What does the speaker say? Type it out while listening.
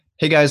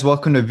Hey guys,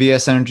 welcome to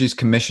VS Energy's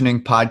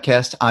Commissioning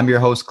Podcast. I'm your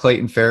host,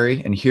 Clayton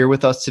Ferry, and here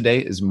with us today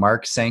is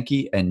Mark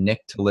Sankey and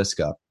Nick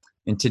Taliska.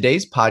 In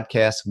today's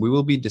podcast, we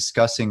will be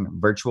discussing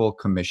virtual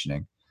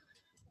commissioning.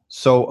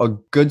 So a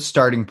good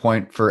starting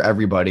point for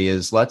everybody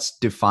is let's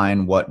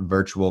define what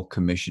virtual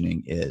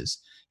commissioning is.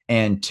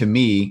 And to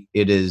me,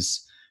 it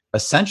is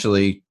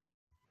essentially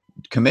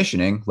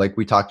commissioning, like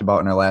we talked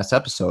about in our last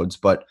episodes,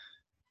 but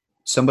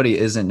somebody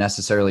isn't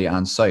necessarily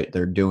on site.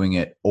 They're doing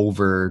it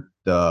over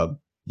the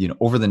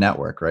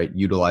network, right?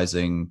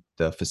 Utilizing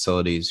the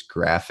facility's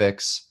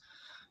graphics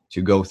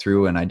to go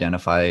through and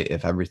identify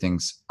if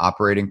everything's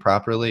operating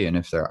properly and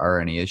if there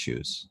are any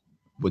issues.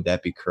 Would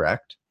that be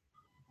correct?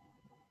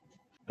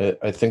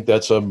 I think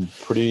that's a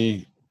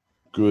pretty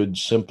good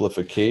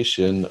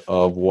simplification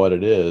of what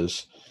it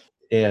is.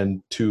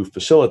 And to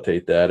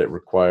facilitate that, it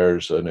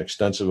requires an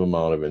extensive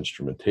amount of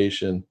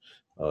instrumentation,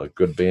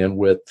 good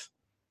bandwidth,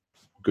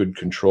 good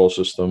control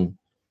system.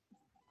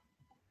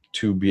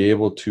 To be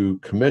able to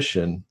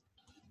commission,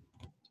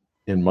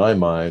 in my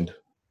mind,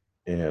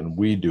 and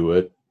we do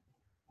it,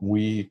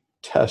 we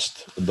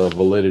test the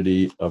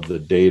validity of the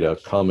data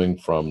coming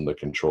from the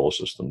control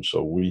system.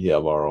 So we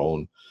have our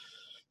own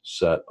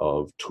set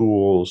of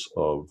tools,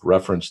 of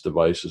reference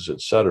devices,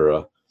 et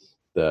cetera,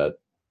 that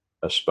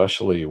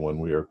especially when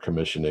we are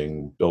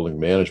commissioning building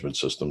management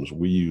systems,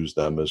 we use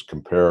them as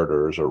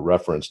comparators or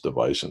reference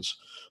devices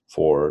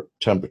for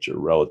temperature,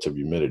 relative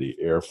humidity,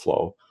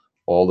 airflow,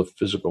 all the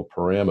physical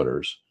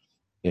parameters,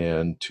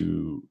 and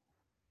to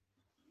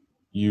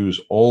use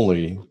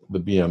only the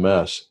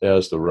BMS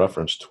as the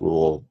reference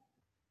tool,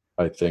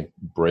 I think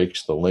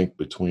breaks the link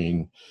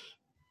between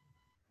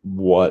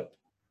what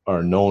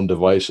are known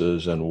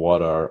devices and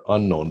what are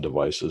unknown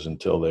devices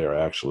until they are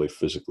actually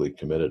physically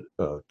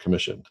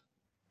commissioned.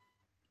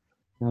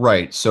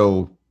 Right.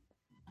 So,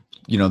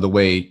 the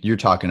way you're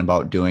talking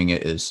about doing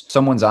it is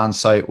someone's on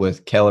site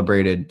with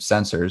calibrated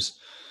sensors,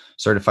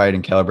 certified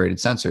and calibrated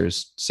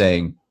sensors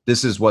saying,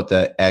 this is what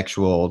the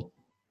actual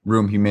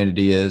room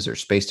humidity is or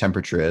space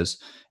temperature is,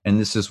 and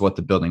this is what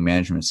the building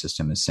management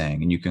system is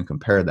saying. And you can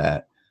compare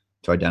that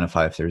to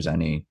identify if there's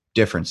any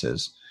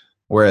differences.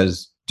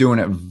 Whereas doing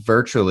it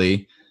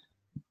virtually,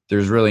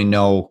 there's really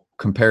no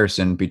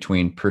comparison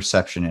between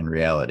perception and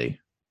reality.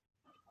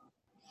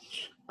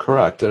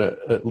 Correct.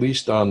 At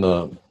least on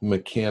the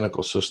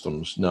mechanical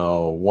systems.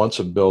 Now, once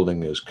a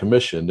building is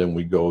commissioned and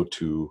we go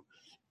to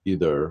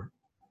either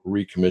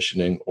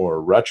recommissioning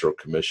or retro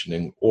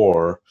commissioning,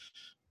 or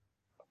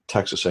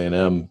Texas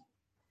A&M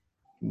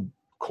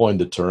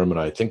coined the term, and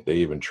I think they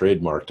even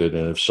trademarked it,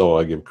 and if so,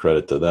 I give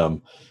credit to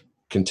them,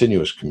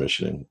 continuous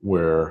commissioning,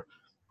 where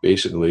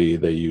basically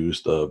they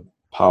use the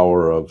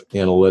power of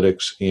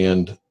analytics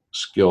and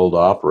skilled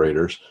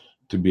operators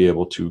to be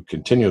able to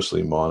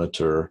continuously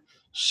monitor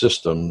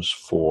systems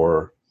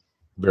for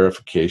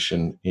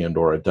verification and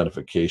or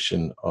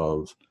identification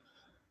of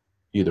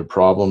either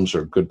problems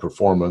or good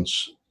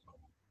performance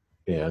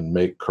and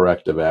make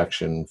corrective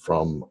action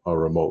from a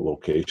remote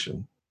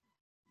location.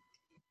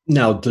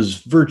 Now, does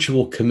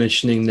virtual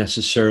commissioning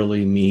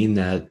necessarily mean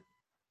that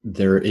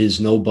there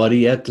is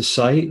nobody at the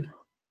site,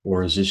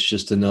 or is this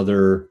just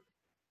another,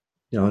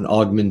 an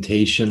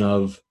augmentation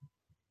of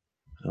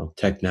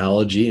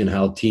technology and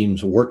how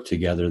teams work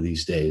together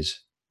these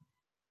days?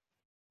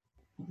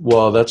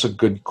 Well, that's a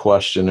good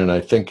question, and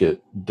I think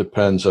it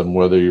depends on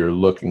whether you're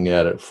looking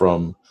at it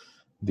from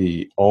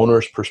the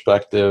owner's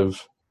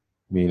perspective,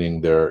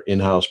 meaning they're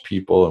in-house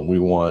people and we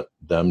want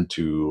them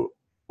to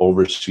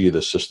oversee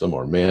the system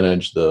or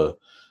manage the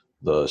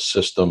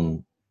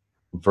system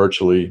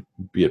virtually,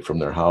 be it from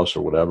their house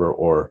or whatever,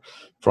 or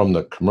from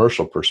the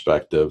commercial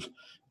perspective.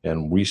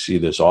 And we see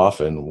this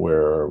often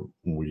where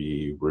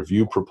we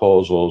review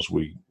proposals,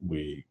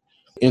 we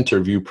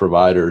interview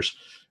providers,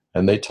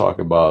 and they talk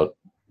about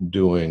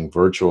doing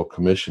virtual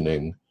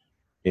commissioning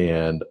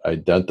and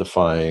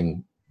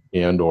identifying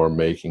and or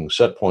making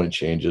set point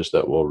changes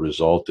that will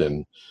result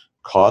in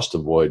cost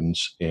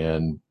avoidance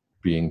and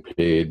being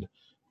paid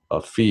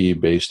a fee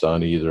based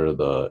on either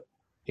the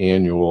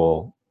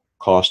annual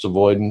cost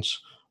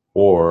avoidance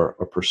or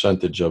a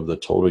percentage of the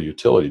total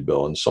utility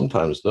bill. And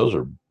sometimes those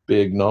are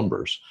big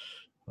numbers.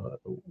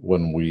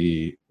 When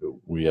we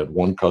had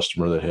one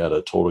customer that had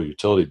a total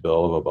utility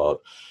bill of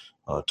about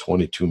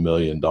 $22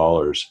 million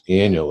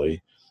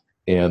annually,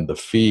 and the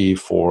fee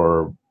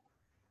for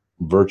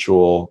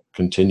virtual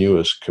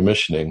continuous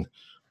commissioning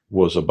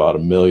was about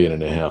 $1.5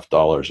 million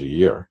a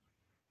year.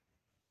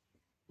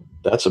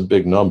 That's a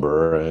big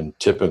number, and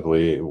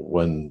typically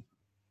when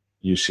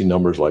you see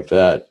numbers like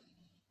that,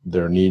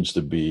 there needs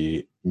to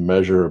be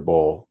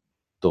measurable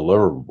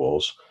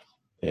deliverables,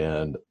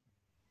 and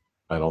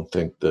I don't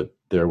think that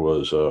there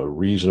was a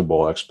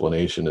reasonable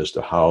explanation as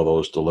to how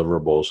those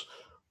deliverables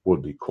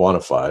would be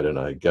quantified. And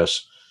I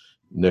guess,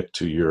 Nick,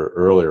 to your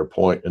earlier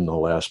point in the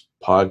last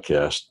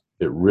podcast,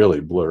 it really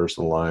blurs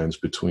the lines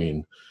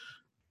between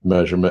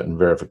measurement and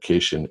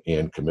verification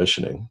and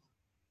commissioning.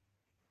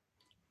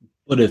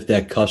 But if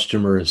that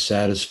customer is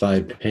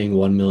satisfied paying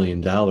 $1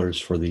 million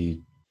for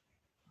the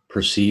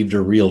perceived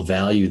or real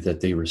value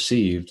that they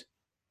received,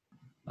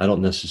 I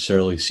don't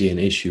necessarily see an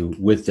issue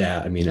with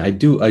that. I mean, I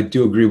do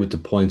agree with the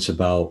points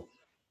about,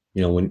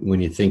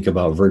 when you think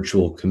about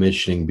virtual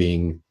commissioning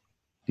being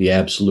the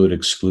absolute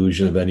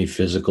exclusion of any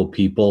physical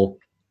people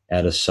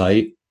at a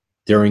site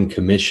during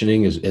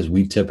commissioning, as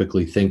we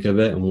typically think of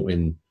it,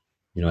 and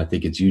I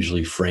think it's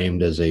usually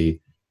framed as a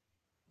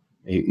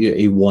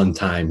one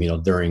time,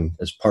 during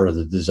as part of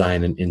the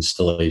design and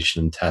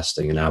installation and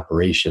testing and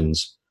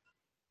operations,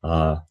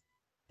 that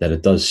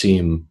it does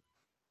seem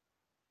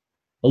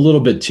a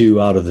little bit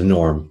too out of the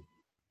norm.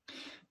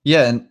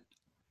 Yeah, and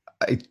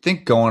I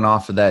think going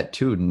off of that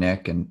too,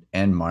 Nick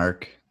and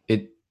Mark,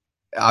 it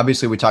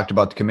obviously we talked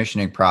about the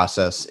commissioning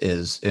process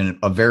is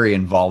a very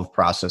involved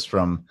process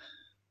from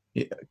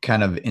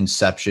kind of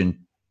inception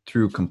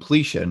through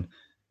completion,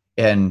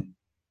 and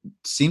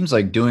seems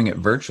like doing it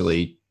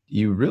virtually,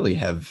 you really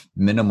have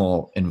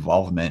minimal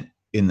involvement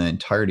in the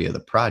entirety of the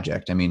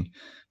project. I mean,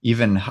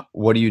 even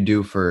what do you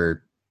do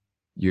for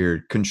your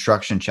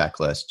construction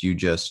checklist? You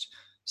just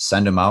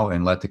send them out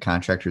and let the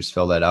contractors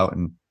fill that out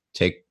and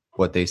take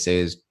what they say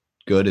is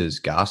good as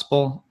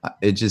gospel.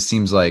 It just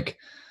seems like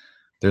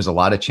there's a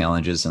lot of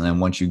challenges. And then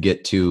once you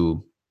get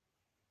to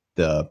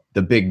the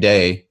big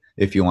day,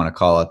 if you want to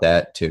call it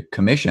that, to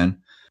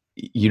commission,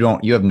 you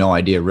have no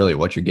idea really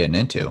what you're getting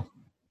into.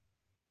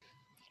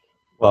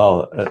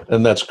 Well,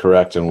 and that's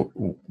correct. And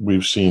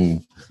we've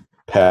seen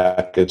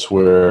packets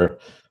where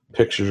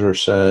pictures are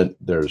sent,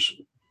 there's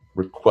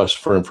requests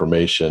for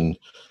information,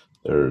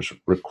 there's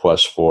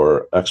requests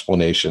for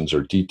explanations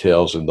or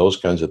details and those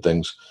kinds of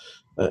things.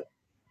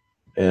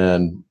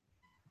 And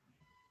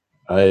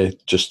I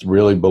just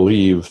really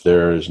believe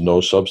there is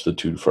no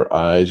substitute for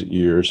eyes,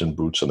 ears, and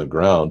boots on the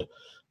ground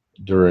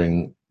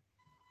during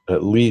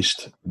at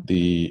least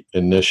the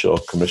initial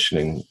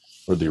commissioning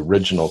or the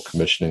original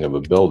commissioning of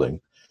a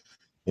building.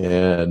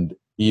 And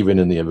even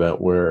in the event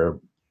where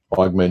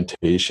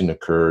augmentation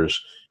occurs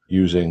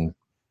using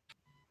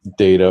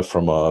data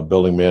from a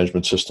building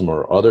management system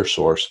or other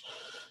source,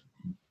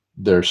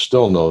 there's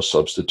still no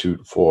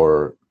substitute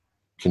for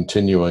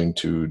continuing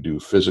to do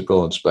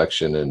physical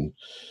inspection and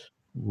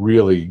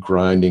really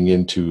grinding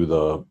into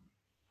the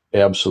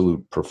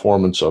absolute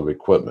performance of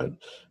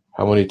equipment.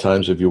 How many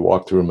times have you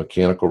walked through a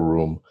mechanical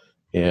room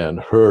and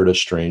heard a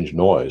strange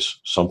noise,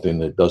 something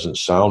that doesn't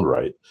sound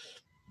right?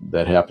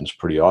 That happens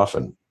pretty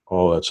often.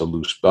 Oh, it's a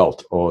loose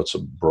belt. Oh, it's a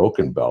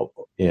broken belt.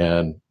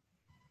 And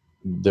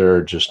there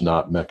are just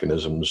not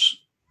mechanisms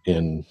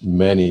in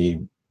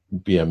many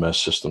BMS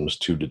systems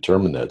to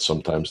determine that.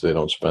 Sometimes they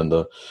don't spend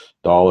the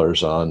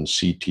dollars on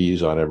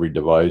CTs on every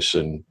device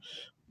and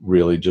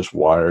really just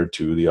wired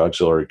to the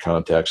auxiliary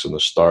contacts in the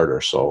starter.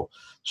 So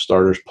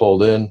starter's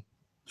pulled in,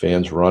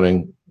 fans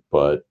running,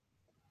 but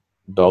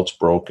belt's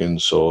broken.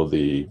 So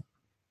the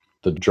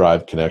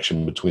drive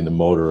connection between the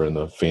motor and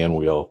the fan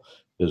wheel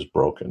is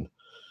broken.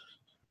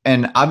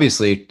 And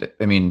obviously,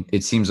 I mean,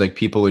 it seems like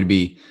people would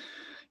be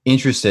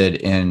interested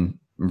in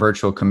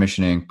virtual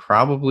commissioning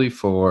probably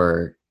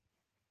for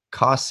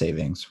cost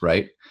savings,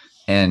 right?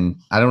 And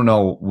I don't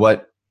know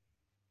what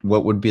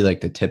would be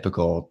like the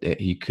typical,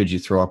 could you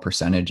throw a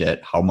percentage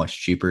at how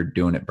much cheaper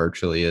doing it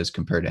virtually is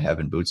compared to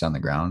having boots on the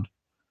ground?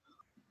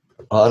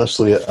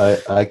 Honestly,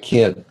 I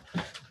can't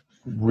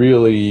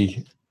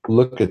really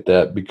look at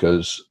that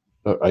because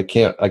I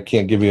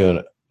can't give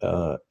you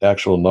an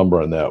actual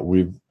number on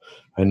that.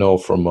 I know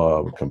from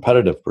a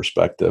competitive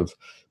perspective,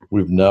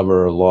 we've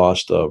never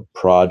lost a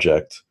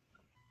project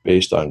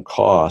based on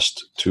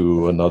cost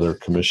to another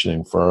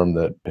commissioning firm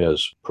that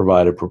has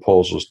provided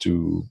proposals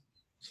to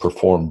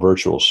perform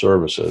virtual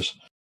services.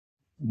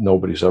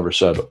 Nobody's ever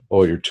said,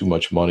 oh, you're too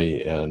much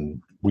money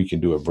and we can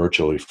do it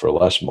virtually for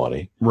less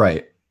money.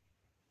 Right.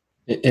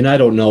 And I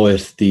don't know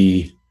if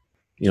the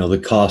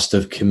cost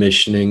of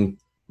commissioning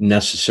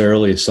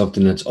necessarily is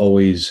something that's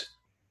always,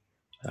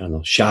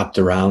 shopped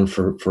around,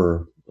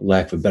 for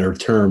lack of a better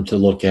term, to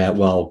look at.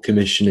 Well,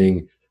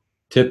 commissioning,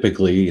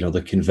 typically,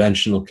 the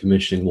conventional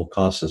commissioning will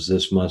cost us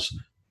this much,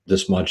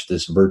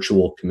 this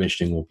virtual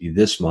commissioning will be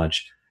this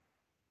much.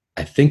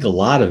 I think a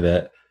lot of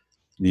it,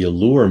 the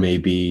allure may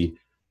be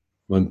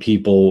when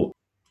people,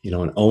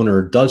 an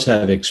owner does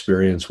have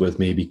experience with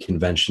maybe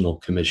conventional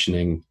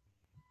commissioning.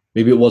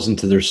 Maybe it wasn't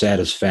to their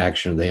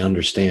satisfaction. They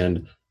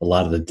understand a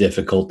lot of the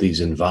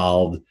difficulties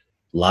involved,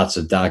 lots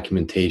of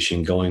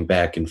documentation going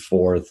back and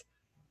forth,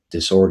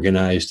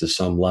 disorganized to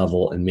some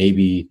level. And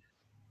maybe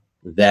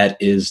that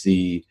is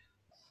the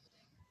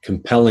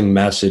compelling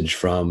message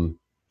from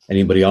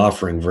anybody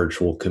offering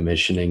virtual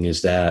commissioning,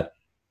 is that,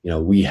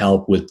 we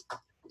help with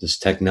this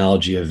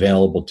technology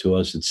available to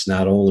us. It's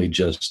not only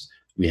just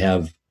we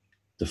have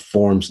the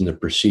forms and the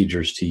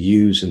procedures to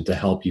use and to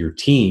help your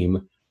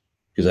team,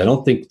 because I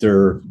don't think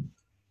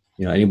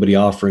anybody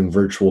offering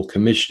virtual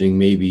commissioning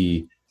may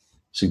be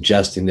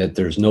suggesting that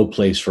there's no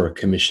place for a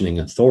commissioning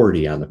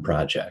authority on the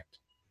project.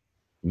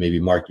 Maybe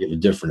Mark, you have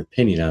a different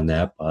opinion on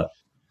that, but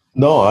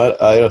no,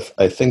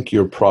 I think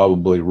you're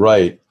probably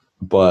right,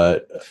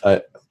 but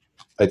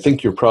I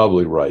think you're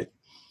probably right.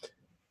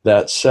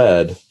 That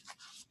said,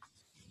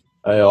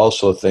 I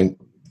also think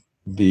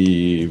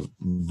the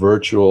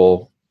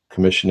virtual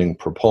commissioning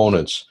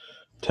proponents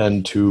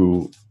tend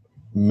to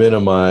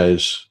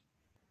minimize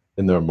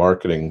in their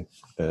marketing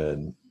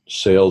and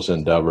sales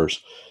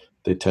endeavors.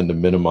 They tend to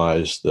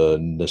minimize the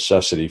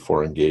necessity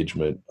for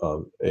engagement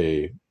of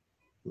a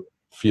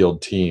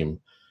field team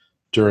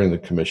during the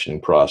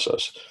commissioning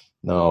process.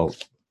 Now,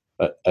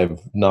 I've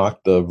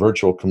knocked the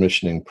virtual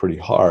commissioning pretty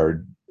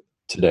hard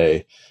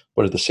today,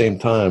 but at the same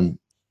time,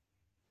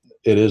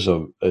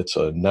 it's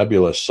a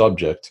nebulous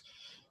subject.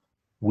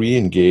 We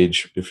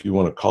engage, if you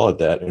want to call it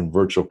that, in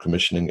virtual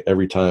commissioning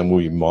every time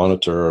we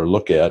monitor or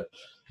look at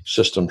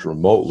systems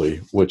remotely,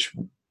 which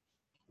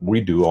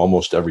we do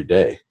almost every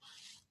day.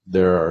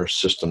 There are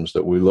systems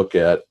that we look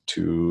at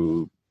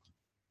to,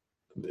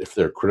 if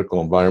they're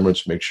critical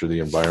environments, make sure the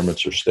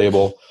environments are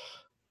stable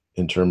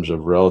in terms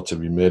of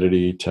relative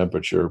humidity,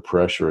 temperature,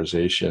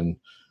 pressurization,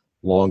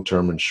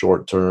 long-term and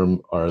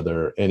short-term. Are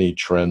there any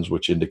trends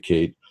which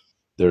indicate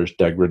there's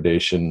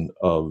degradation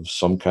of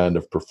some kind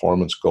of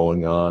performance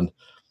going on?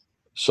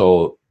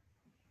 So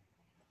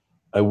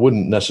I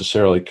wouldn't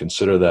necessarily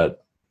consider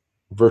that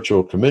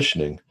virtual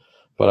commissioning,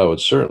 but I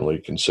would certainly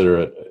consider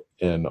it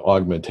an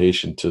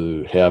augmentation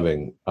to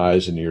having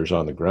eyes and ears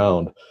on the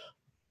ground,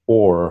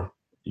 or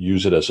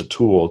use it as a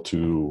tool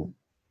to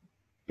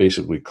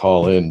basically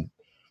call in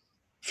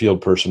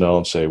field personnel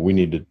and say, we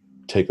need to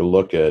take a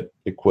look at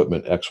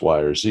equipment X, Y,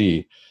 or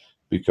Z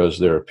because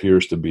there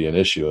appears to be an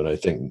issue. And I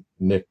think,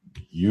 Nick,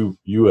 you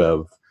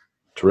have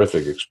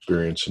terrific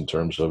experience in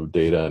terms of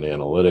data and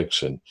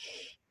analytics and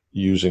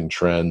using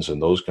trends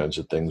and those kinds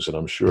of things. And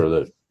I'm sure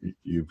that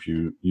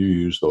you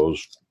use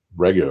those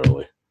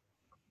regularly.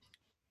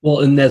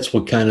 Well, and that's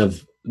what kind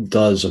of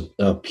does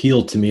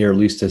appeal to me, or at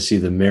least I see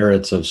the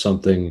merits of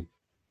something, you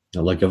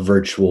know, like a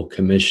virtual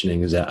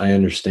commissioning, is that I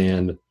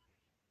understand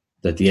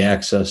that the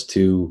access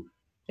to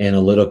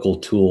analytical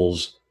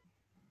tools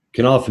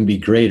can often be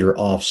greater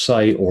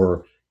off-site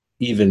or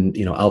even,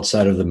 you know,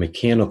 outside of the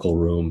mechanical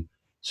room.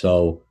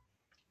 So,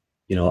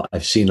 you know,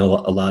 I've seen a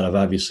lot of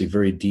obviously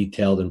very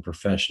detailed and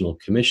professional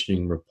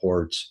commissioning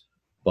reports,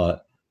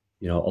 but,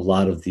 you know, a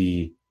lot of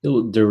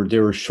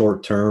there were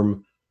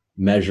short-term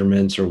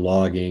measurements or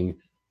logging,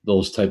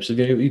 those types of,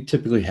 you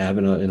typically have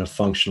in a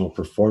functional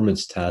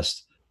performance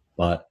test,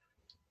 but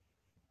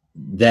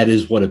that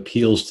is what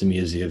appeals to me,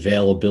 is the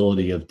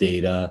availability of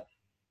data.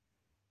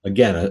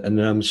 Again, and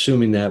I'm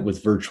assuming that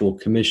with virtual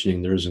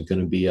commissioning, there isn't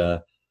going to be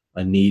a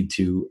need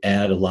to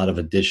add a lot of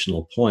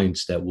additional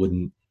points that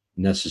wouldn't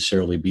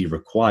necessarily be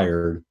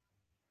required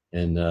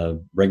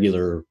in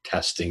regular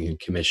testing and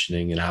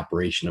commissioning and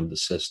operation of the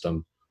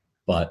system.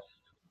 But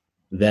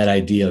that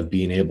idea of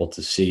being able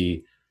to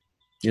see,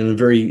 you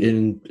know,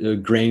 in a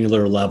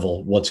granular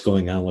level what's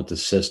going on with the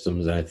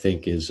systems, I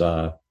think is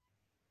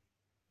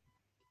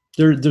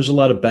there's a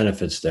lot of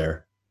benefits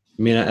there.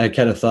 I mean, I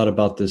kind of thought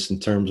about this in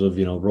terms of,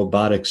 you know,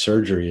 robotic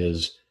surgery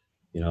is,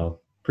 you know,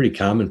 pretty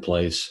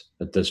commonplace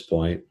at this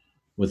point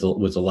with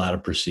a lot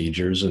of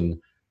procedures, and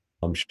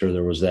I'm sure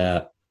there was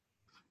that,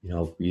 you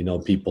know,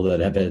 people that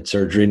have had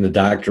surgery and the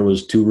doctor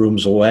was 2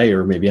 rooms away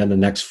or maybe on the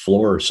next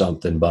floor or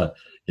something, but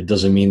it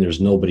doesn't mean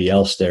there's nobody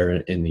else there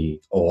in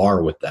the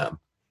OR with them.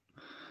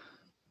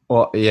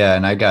 Well, yeah,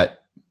 and I got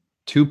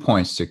 2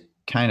 points to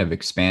kind of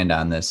expand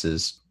on this.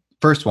 Is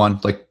first one,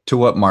 like to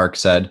what Mark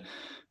said,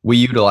 we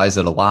utilize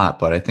it a lot,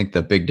 but I think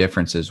the big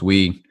difference is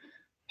we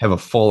have a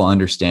full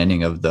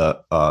understanding of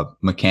the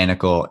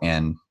mechanical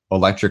and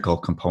electrical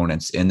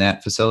components in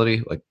that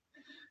facility. Like,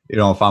 you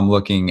know, if I'm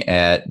looking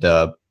at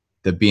the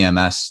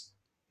BMS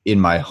in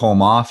my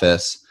home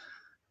office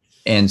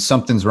and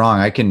something's wrong,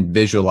 I can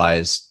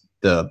visualize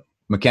the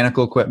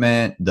mechanical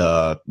equipment,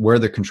 where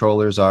the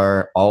controllers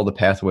are, all the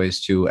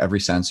pathways to every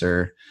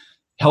sensor.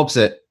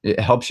 It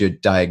helps you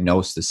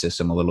diagnose the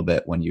system a little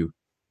bit when you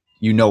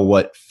know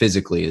what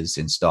physically is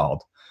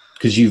installed.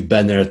 Because you've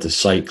been there at the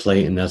site,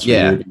 Clayton. That's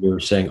what you were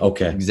saying.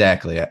 Okay.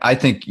 Exactly. I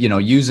think, you know,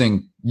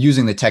 using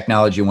the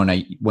technology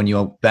when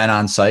you've been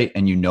on site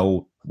and you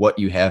know what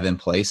you have in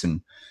place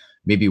and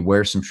maybe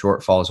where some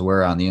shortfalls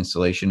were on the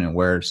installation and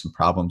where some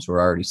problems were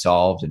already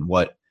solved and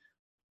what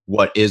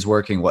is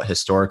working, what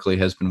historically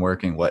has been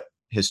working, what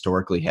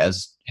historically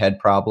has had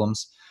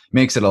problems,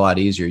 makes it a lot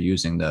easier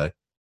using the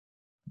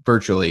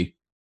virtually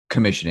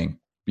commissioning,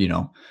 you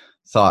know,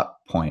 thought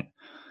point.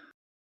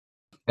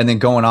 And then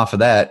going off of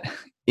that,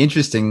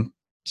 interesting,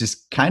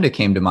 just kind of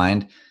came to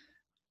mind.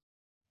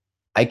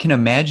 I can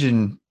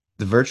imagine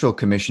the virtual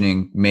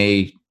commissioning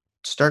may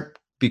start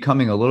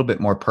becoming a little bit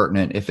more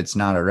pertinent, if it's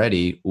not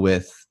already,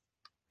 with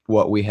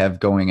what we have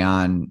going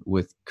on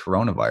with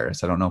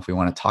coronavirus. I don't know if we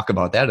want to talk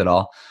about that at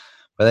all,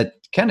 but that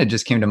kind of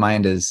just came to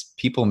mind as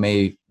people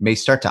may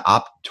start to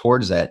opt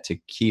towards that to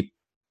keep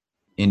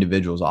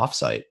individuals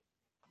offsite.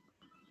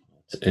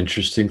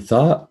 Interesting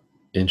thought.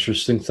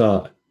 Interesting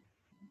thought.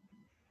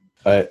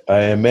 I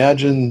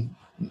imagine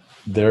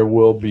there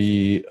will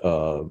be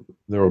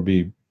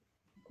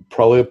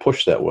probably a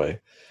push that way.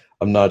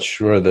 I'm not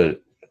sure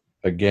that,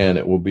 again,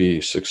 it will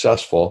be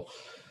successful.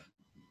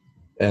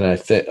 and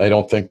I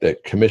don't think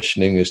that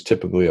commissioning is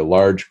typically a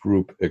large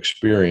group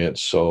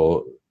experience,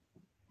 so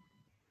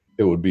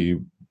it would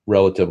be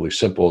relatively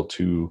simple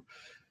to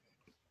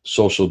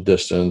social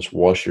distance,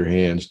 wash your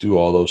hands, do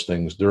all those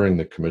things during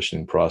the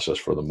commissioning process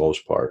for the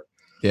most part.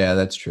 Yeah,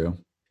 that's true.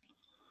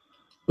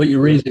 But you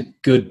raised a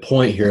good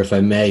point here, if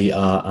I may,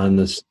 on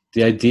this,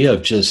 the idea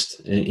of just,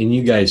 and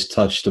you guys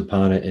touched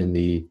upon it in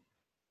the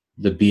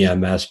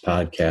BMS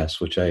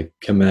podcast, which I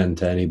commend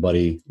to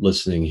anybody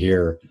listening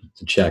here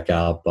to check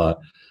out. But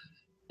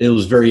it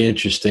was very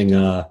interesting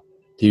to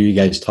hear you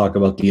guys talk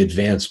about the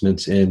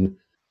advancements in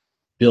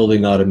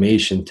building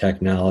automation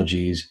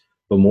technologies,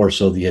 but more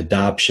so the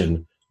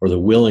adoption or the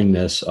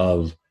willingness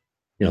of,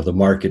 the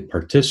market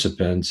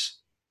participants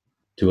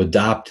to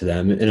adopt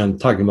them. And I'm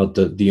talking about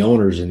the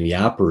owners and the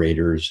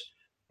operators.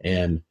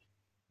 And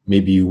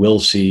maybe you will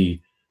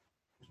see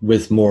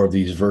with more of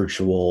these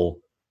virtual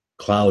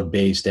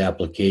cloud-based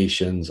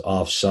applications,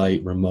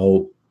 off-site,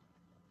 remote,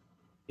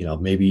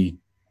 maybe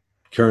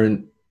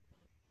current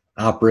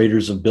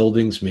operators of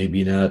buildings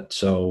maybe not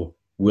so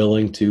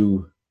willing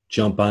to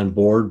jump on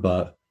board,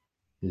 but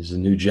as a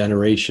new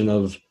generation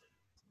of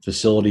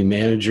facility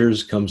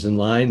managers comes in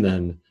line,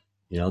 then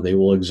they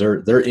will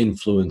exert their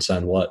influence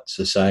on what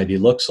society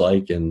looks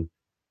like, and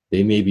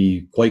they may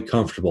be quite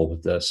comfortable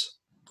with this.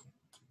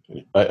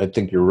 I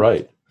think you're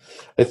right.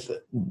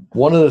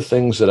 One of the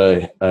things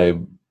that I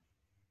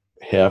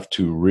have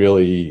to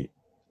really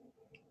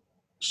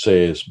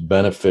say is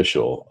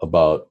beneficial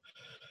about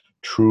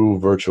true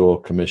virtual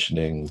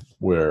commissioning,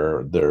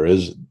 where there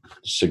is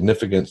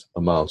significant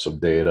amounts of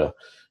data,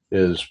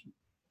 is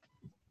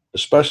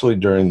especially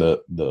during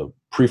the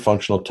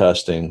pre-functional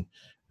testing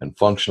and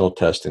functional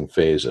testing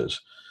phases.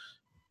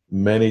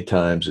 Many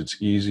times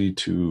it's easy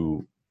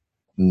to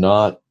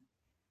not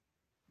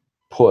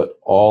put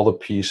all the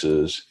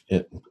pieces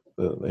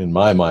in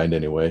my mind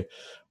anyway.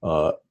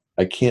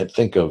 I can't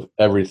think of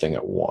everything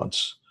at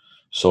once.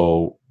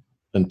 So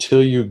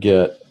until you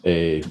get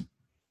a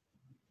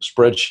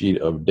spreadsheet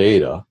of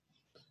data,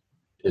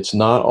 it's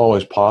not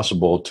always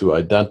possible to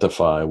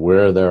identify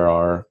where there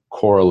are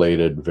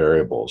correlated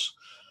variables.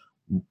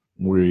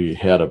 We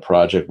had a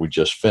project we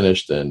just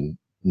finished, and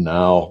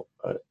now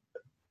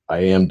I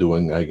am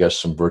doing, I guess,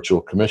 some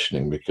virtual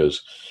commissioning,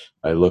 because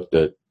I looked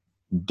at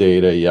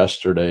data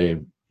yesterday,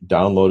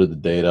 downloaded the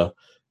data,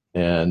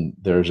 and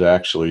there's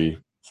actually,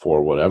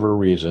 for whatever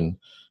reason,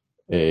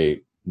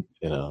 in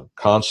a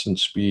constant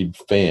speed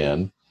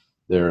fan,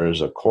 there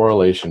is a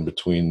correlation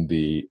between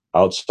the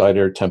outside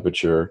air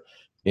temperature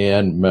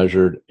and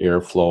measured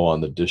airflow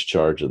on the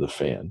discharge of the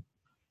fan.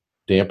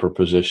 Damper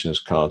position is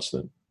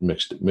constant.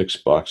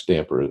 Mixed box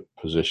damper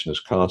position is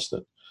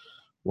constant.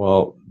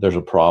 Well, there's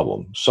a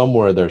problem.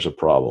 Somewhere there's a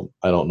problem.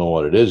 I don't know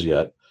what it is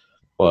yet,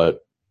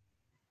 but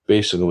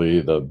basically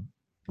the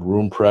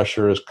room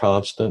pressure is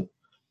constant.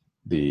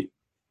 The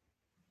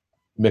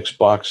mixed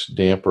box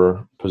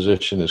damper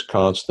position is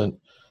constant.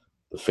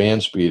 The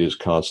fan speed is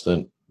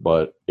constant,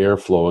 but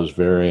airflow is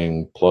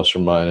varying plus or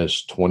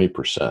minus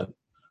 20%.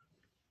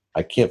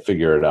 I can't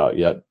figure it out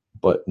yet,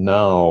 but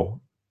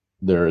now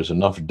there is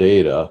enough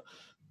data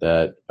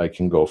that I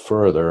can go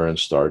further and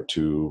start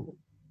to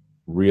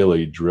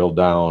really drill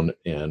down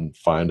and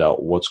find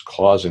out what's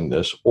causing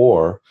this,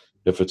 or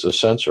if it's a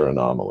sensor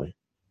anomaly.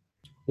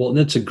 Well, and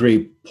that's a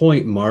great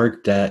point,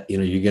 Mark, that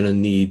you're going to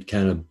need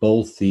kind of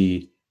both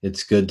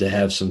it's good to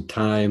have some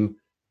time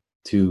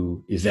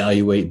to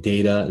evaluate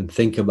data and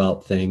think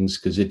about things,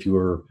 because if you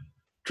were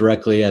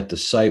directly at the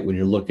site when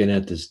you're looking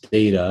at this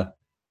data,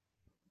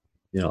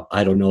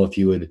 I don't know if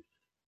you would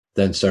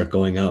then start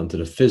going out into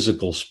the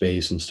physical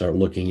space and start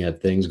looking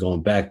at things,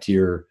 going back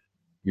to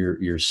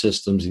your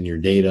systems and your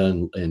data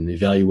and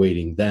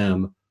evaluating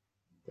them,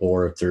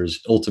 or if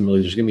there's going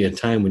to be a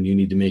time when you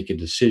need to make a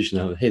decision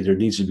on, hey, there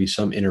needs to be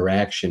some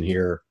interaction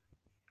here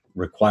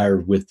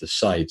required with the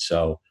site.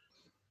 So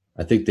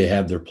I think they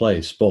have their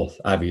place, both,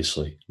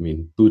 obviously. I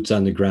mean, boots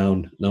on the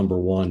ground, number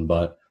one,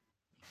 but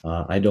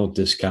I don't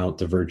discount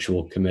the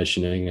virtual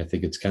commissioning. I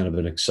think it's kind of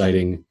an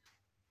exciting,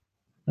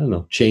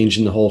 change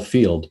in the whole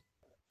field.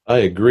 I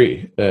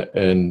agree.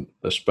 And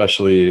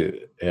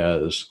especially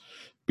as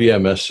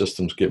BMS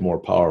systems get more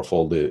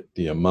powerful,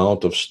 the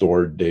amount of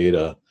stored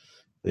data,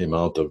 the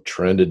amount of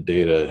trended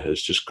data has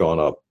just gone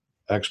up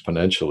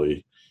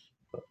exponentially.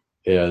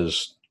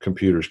 As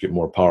computers get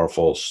more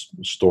powerful,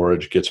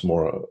 storage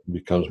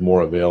becomes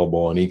more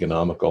available and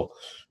economical.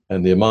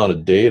 And the amount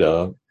of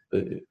data,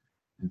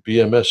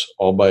 BMS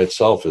all by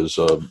itself is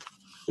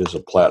a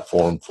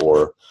platform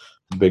for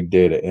big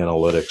data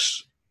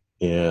analytics.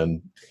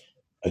 And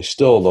I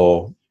still,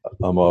 though,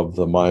 I'm of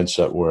the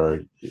mindset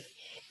where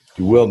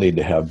you will need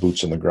to have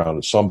boots on the ground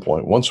at some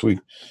point.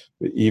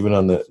 Even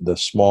on the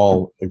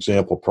small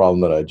example problem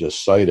that I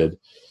just cited,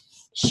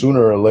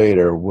 sooner or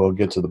later, we'll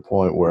get to the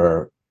point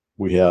where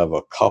we have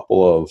a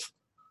couple of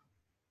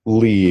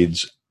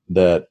leads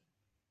that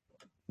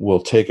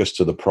will take us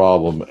to the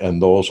problem,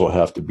 and those will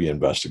have to be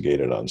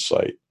investigated on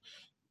site.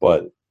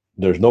 But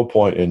there's no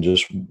point in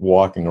just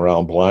walking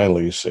around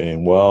blindly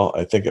saying, well,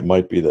 I think it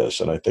might be this,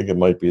 and I think it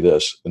might be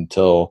this,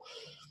 until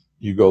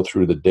you go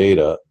through the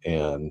data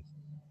and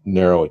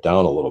narrow it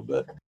down a little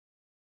bit.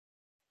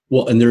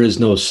 Well, and there is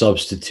no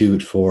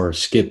substitute for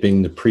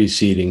skipping the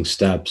preceding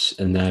steps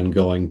and then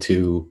going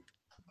to,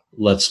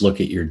 let's look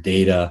at your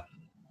data.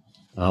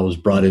 I was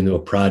brought into a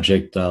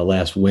project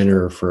last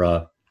winter for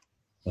a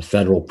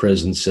federal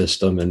prison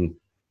system, and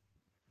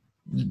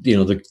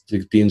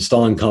the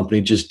installing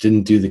company just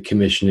didn't do the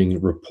commissioning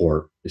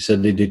report. They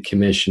said they did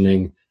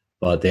commissioning,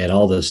 but they had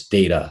all this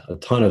data, a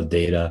ton of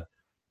data,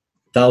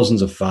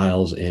 thousands of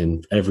files,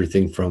 and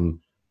everything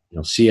from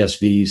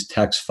CSVs,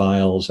 text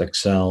files,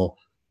 Excel,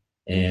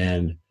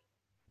 and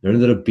there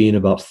ended up being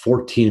about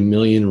 14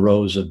 million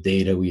rows of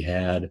data we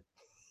had.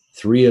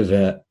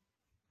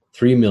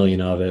 3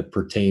 million of it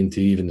pertained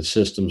to even the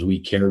systems we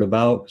cared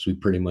about, because we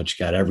pretty much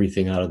got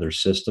everything out of their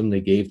system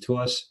they gave to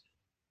us.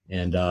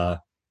 And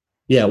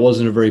it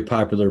wasn't a very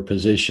popular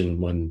position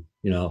when,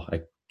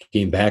 I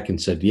came back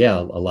and said,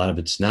 a lot of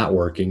it's not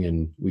working,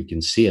 and we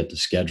can see it. The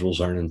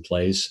schedules aren't in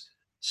place,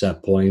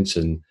 set points,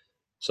 and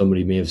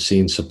somebody may have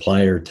seen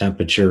supplier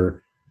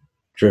temperature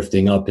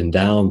drifting up and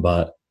down,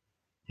 but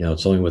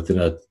it's only within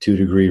a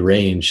 2-degree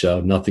range,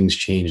 so nothing's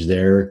changed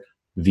there.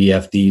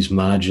 VFDs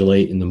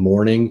modulate in the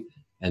morning,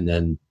 and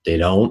then they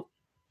don't.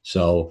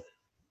 So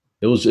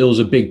it was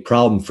a big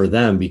problem for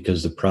them,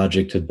 because the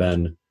project had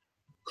been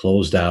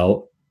closed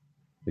out,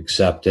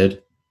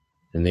 accepted,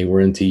 and they were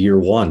into year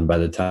 1 by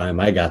the time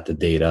I got the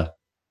data,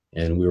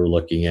 and we were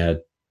looking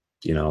at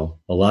a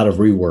lot of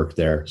rework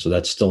there. So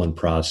that's still in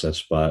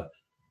process, but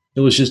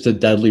it was just a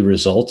deadly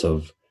result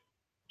of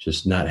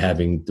just not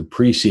having the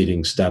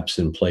preceding steps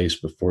in place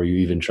before you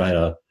even try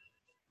to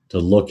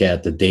look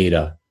at the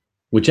data,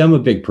 which I'm a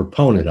big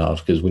proponent of,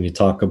 because when you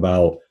talk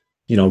about,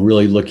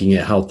 really looking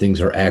at how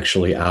things are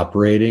actually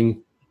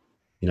operating,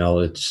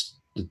 it's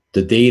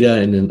the data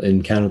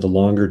and kind of the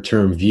longer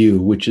term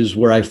view, which is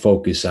where I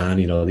focus on,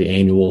 the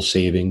annual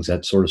savings,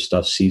 that sort of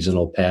stuff,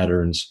 seasonal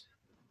patterns.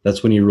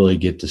 That's when you really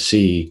get to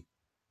see,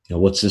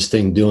 what's this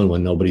thing doing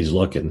when nobody's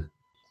looking.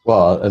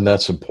 Well, and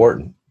that's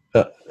important,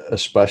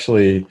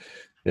 especially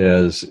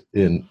as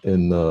in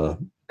the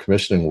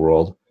commissioning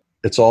world.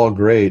 It's all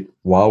great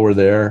while we're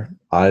there,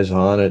 eyes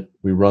on it,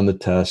 we run the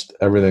test,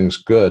 everything's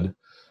good,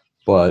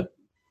 but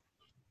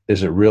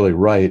is it really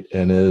right?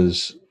 And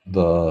is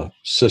the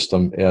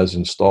system as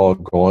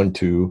installed going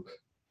to,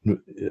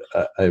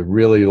 I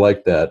really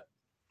like that.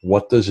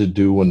 What does it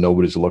do when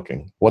nobody's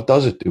looking? What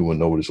does it do when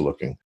nobody's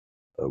looking?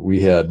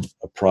 We had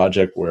a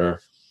project where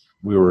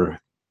we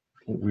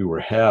were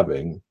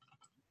having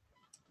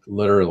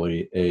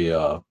literally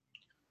a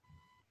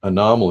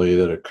anomaly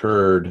that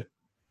occurred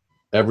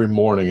every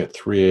morning at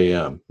 3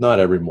 a.m. Not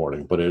every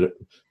morning, but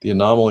the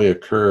anomaly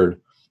occurred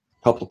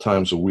a couple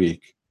times a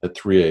week at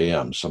 3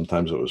 a.m.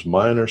 Sometimes it was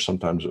minor,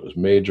 sometimes it was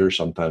major,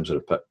 sometimes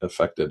it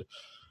affected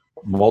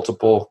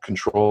multiple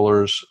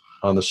controllers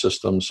on the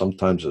system,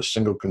 sometimes a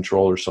single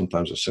controller,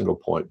 sometimes a single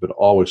point, but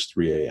always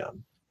 3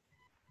 a.m.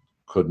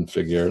 Couldn't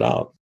figure it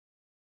out.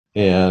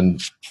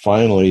 And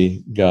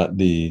finally got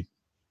the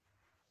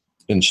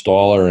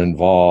installer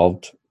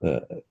involved.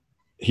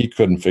 He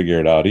couldn't figure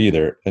it out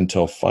either,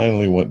 until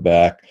finally went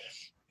back,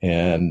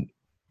 and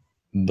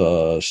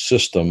the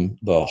system,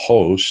 the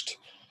host,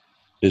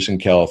 is in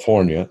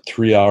California,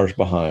 3 hours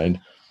behind.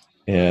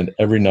 And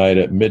every night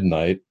at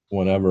midnight,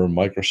 whenever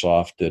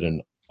Microsoft did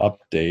an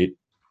update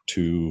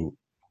to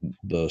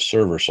the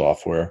server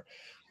software,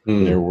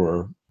 there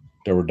were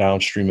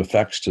downstream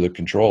effects to the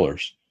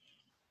controllers.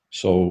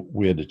 So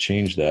we had to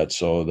change that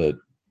so that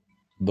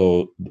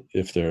though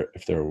if there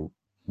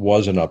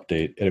was an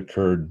update, it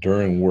occurred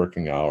during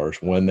working hours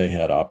when they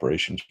had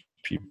operations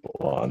people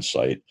on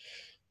site,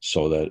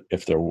 so that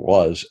if there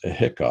was a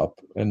hiccup,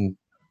 and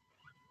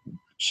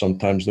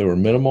sometimes they were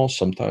minimal,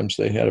 sometimes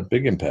they had a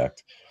big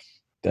impact,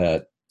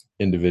 that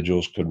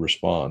individuals could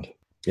respond.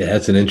 Yeah,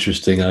 that's an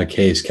interesting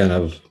case, kind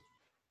of,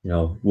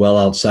 well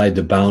outside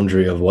the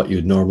boundary of what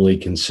you'd normally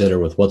consider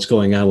with what's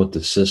going on with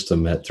the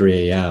system at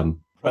 3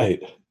 a.m.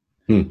 Right.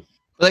 Well,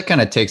 that kind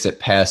of takes it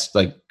past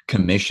like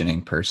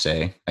commissioning per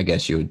se. I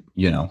guess you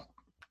would,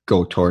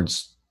 go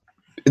towards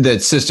the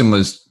system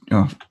was,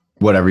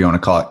 whatever you want to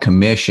call it,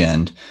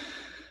 commissioned,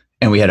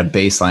 and we had a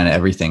baseline of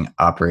everything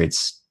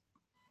operates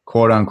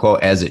quote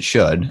unquote as it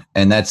should.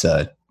 And that's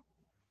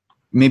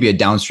maybe a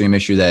downstream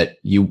issue that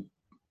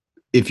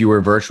if you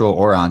were virtual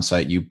or on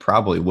site, you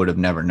probably would have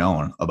never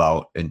known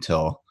about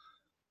until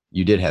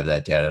you did have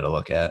that data to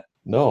look at.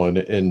 No,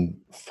 and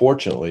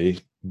fortunately,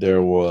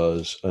 there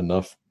was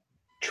enough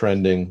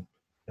trending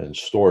and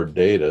stored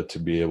data to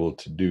be able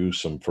to do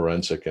some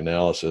forensic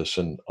analysis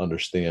and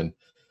understand,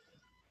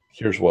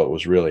 here's what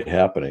was really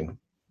happening.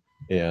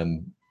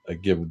 And I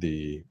give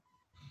the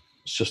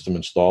system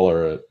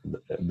installer,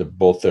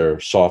 both their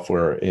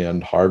software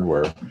and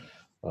hardware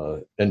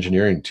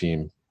engineering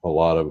team, a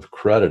lot of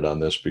credit on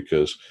this,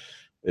 because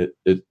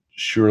it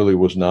surely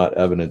was not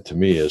evident to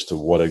me as to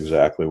what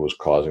exactly was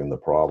causing the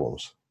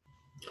problems.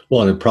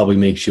 Well, and it probably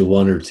makes you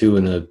wonder too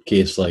in a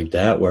case like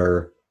that,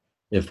 where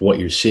if what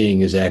you're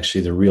seeing is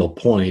actually the real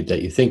point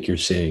that you think you're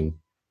seeing,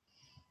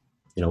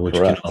 which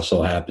can Correct.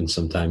 also happen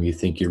sometime. You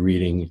think you're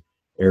reading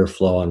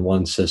airflow on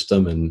one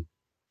system and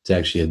it's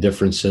actually a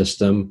different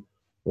system,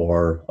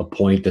 or a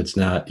point that's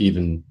not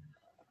even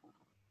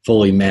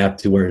fully mapped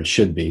to where it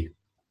should be,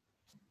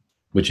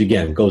 which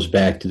again goes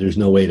back to there's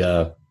no way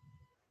to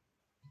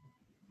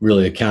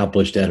really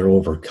accomplish that or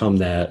overcome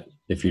that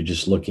if you're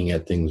just looking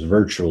at things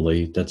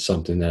virtually. That's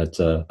something that's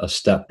a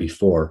step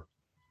before.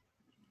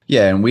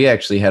 Yeah, and we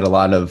actually had a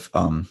lot of,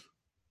 I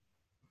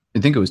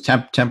think it was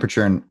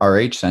temperature and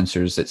RH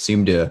sensors that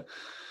seemed to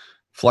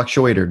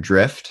fluctuate or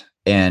drift.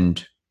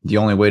 And the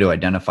only way to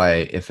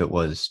identify if it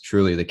was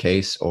truly the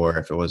case or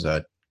if it was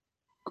a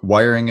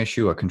wiring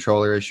issue, a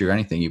controller issue, or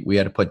anything, we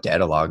had to put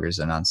data loggers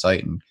in on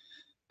site and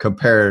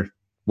compare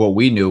what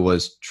we knew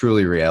was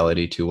truly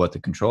reality to what the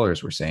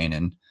controllers were saying.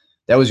 And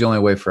that was the only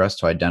way for us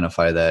to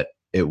identify that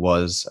it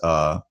was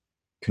a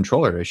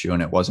controller issue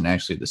and it wasn't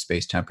actually the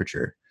space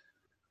temperature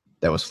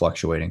that was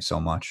fluctuating so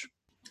much.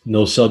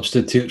 No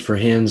substitute for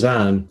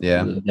hands-on.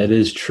 Yeah. That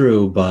is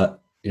true,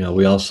 but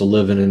we also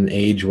live in an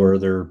age where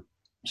they're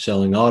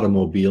selling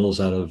automobiles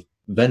out of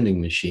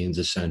vending machines,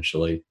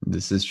 essentially.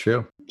 This is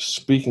true.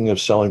 Speaking of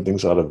selling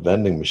things out of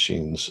vending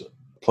machines,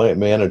 plant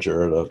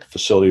manager at a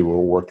facility we're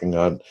working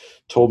on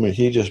told me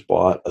he just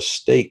bought a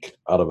steak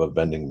out of a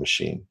vending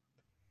machine.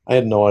 I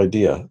had no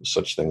idea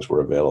such things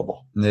were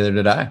available. Neither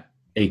did I.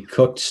 A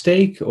cooked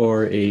steak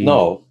or a...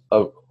 No,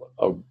 a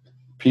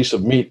piece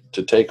of meat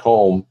to take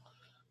home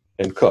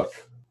and cook.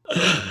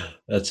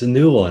 That's a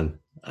new one.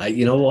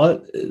 You know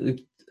what?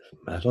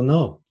 I don't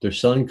know. They're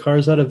selling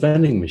cars out of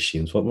vending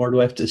machines. What more do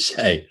I have to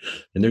say?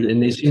 And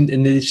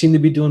they seem to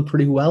be doing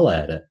pretty well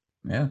at it.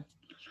 Yeah.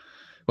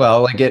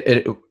 Well, like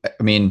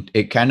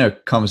it kind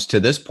of comes to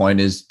this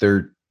point is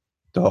the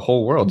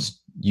whole world's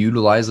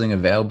utilizing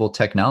available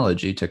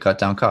technology to cut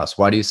down costs.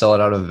 Why do you sell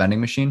it out of a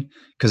vending machine?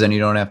 Because then you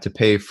don't have to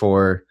pay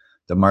for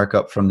the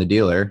markup from the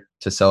dealer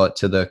to sell it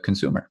to the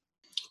consumer.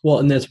 Well,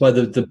 and that's why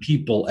the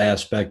people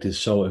aspect is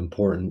so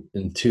important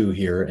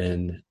here,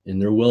 and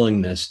their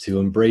willingness to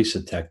embrace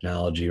a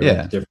technology or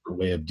a different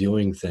way of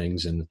doing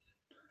things. And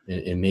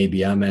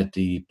maybe I'm at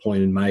the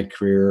point in my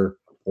career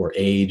or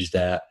age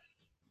that,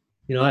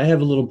 I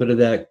have a little bit of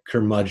that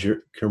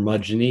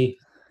curmudgeon-y,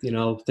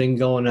 thing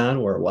going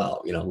on where,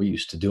 well, we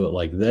used to do it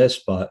like this,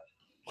 but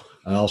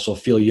I also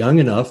feel young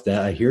enough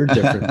that I hear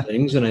different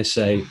things and I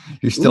say,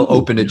 you're still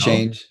open to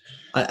change.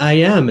 I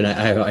am, and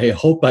I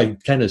hope I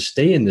kind of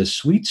stay in this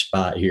sweet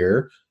spot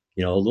here,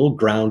 a little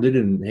grounded,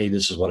 and hey,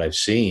 this is what I've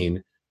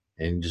seen,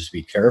 and just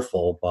be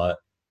careful. But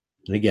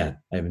and again,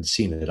 I haven't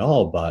seen it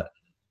all, but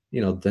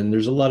then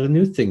there's a lot of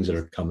new things that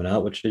are coming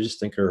out, which I just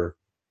think are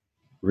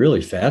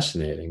really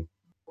fascinating.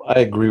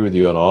 I agree with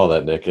you on all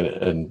that, Nick.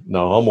 And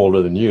now I'm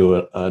older than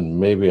you, and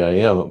maybe I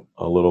am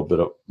a little bit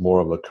more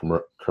of a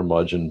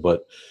curmudgeon,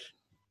 but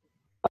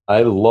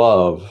I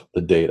love the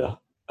data.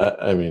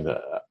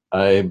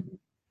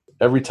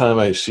 Every time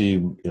I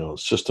see,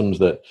 systems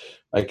that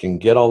I can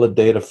get all the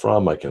data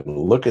from, I can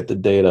look at the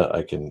data,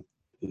 I can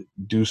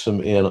do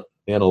some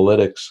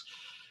analytics.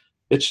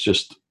 It's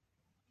just,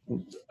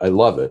 I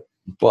love it.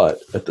 But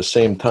at the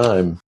same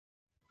time,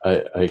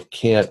 I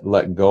can't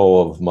let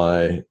go of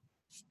my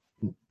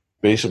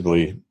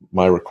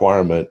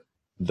requirement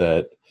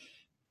that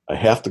I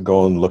have to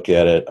go and look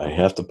at it. I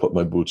have to put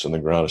my boots on the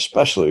ground,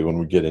 especially when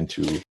we get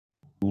into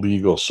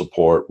legal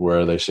support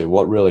where they say,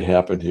 what really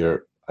happened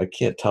here? I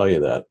can't tell you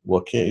that.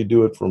 Well, can't you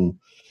do it from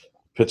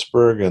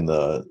Pittsburgh and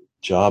the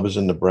job is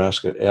in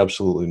Nebraska?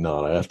 Absolutely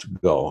not. I have to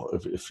go.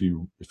 If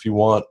you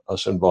want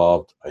us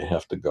involved, I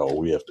have to go.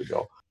 We have to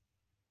go.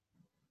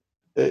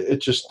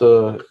 It just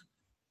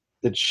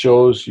it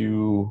shows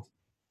you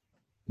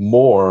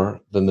more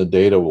than the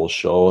data will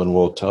show, and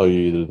will tell you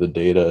either the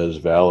data is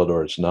valid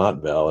or it's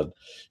not valid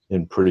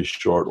in pretty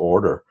short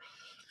order.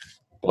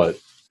 But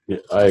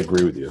I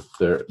agree with you.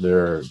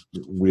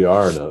 We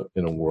are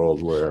in a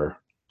world where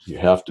you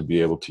have to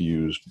be able to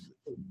use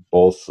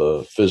both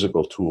the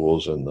physical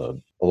tools and the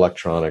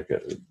electronic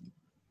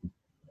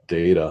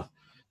data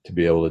to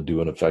be able to do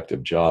an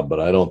effective job. But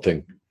I don't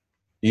think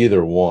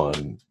either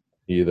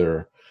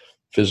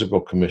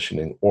physical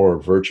commissioning or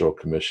virtual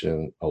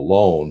commissioning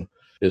alone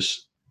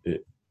is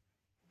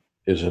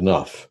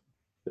enough.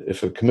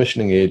 If a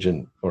commissioning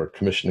agent or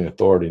commissioning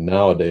authority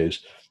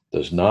nowadays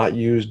does not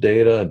use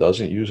data,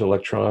 doesn't use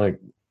electronic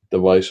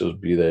devices,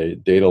 be they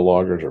data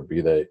loggers or be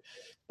they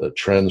the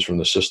trends from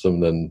the system,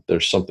 then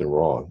there's something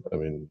wrong. I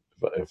mean,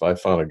 if I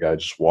found a guy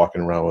just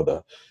walking around with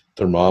a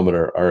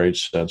thermometer,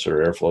 RH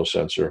sensor, airflow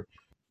sensor,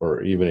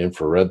 or even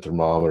infrared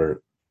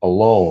thermometer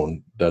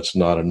alone, that's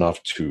not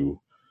enough to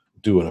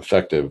do an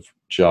effective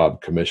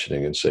job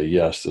commissioning and say,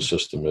 yes, the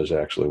system is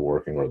actually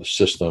working, or the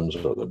systems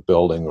or the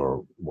building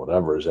or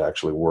whatever is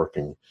actually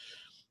working.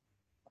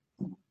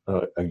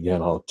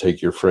 Again, I'll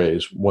take your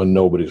phrase, when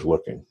nobody's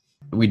looking.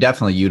 we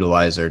definitely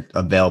utilize our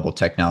available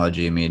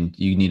technology. I mean,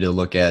 you need to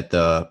look at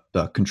the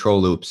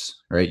control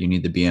loops, right? You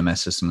need the BMS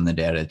system and the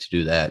data to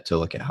do that, to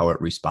look at how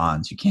it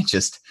responds. You can't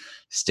just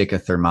stick a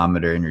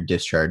thermometer in your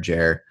discharge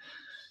air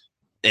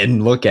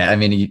and look at, I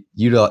mean,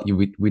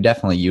 we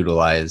definitely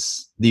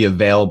utilize the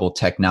available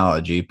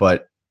technology,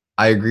 but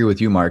I agree with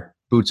you, Mark.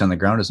 Boots on the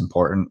ground is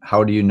important.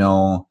 How do you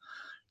know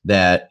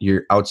that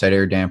your outside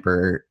air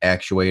damper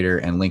actuator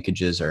and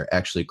linkages are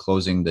actually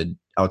closing the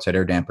outside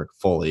air damper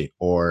fully?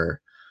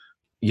 Or,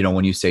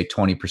 when you say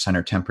 20%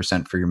 or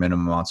 10% for your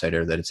minimum outside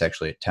air, that it's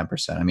actually at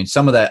 10%. I mean,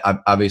 some of that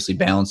obviously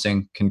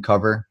balancing can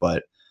cover,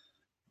 but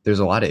there's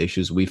a lot of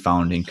issues we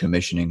found in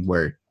commissioning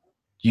where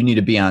you need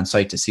to be on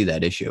site to see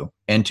that issue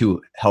and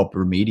to help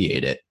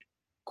remediate it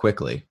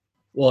quickly.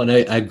 Well, and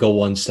I'd go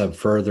one step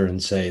further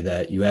and say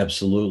that you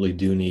absolutely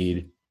do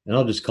need, and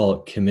I'll just call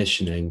it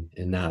commissioning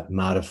and not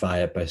modify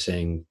it by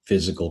saying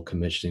physical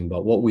commissioning,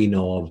 but what we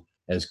know of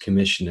as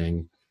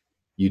commissioning,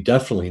 you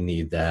definitely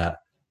need that.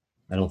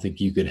 I don't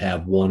think you could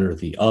have one or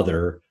the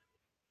other.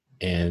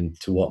 And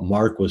to what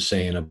Mark was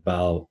saying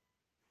about,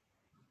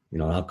 I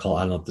don't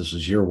know if this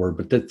is your word,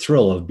 but the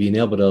thrill of being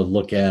able to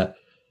look at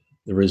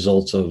the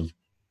results of,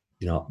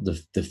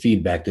 the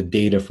feedback, the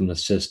data from the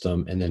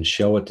system, and then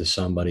show it to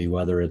somebody,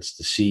 whether it's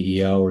the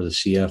CEO or the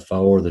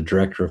CFO or the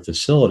director of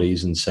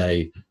facilities, and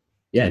say,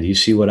 yeah, do you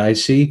see what I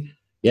see?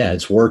 Yeah,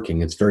 it's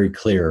working. It's very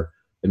clear.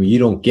 I mean, you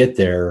don't get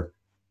there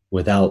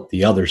without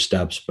the other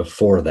steps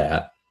before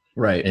that.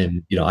 Right.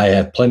 And, I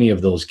have plenty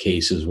of those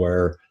cases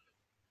where,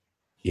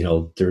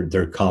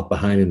 they're caught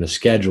behind in the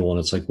schedule, and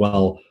it's like,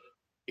 well,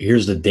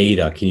 here's the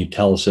data. Can you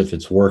tell us if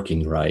it's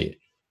working right?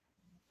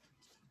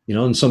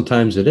 And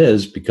sometimes it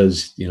is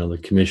because, the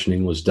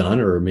commissioning was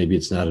done, or maybe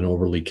it's not an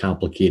overly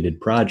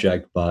complicated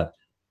project, but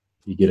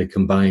you get a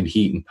combined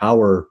heat and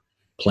power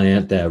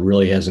plant that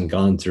really hasn't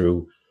gone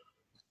through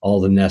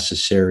all the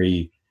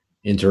necessary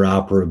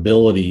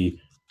interoperability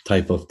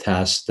type of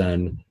tests,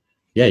 then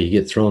yeah, you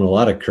get thrown a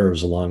lot of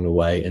curves along the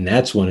way. And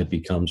that's when it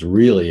becomes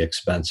really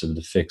expensive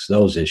to fix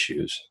those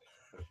issues.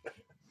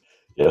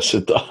 Yes,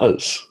 it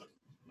does.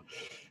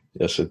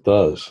 Yes, it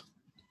does.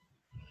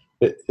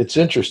 It's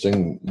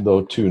interesting,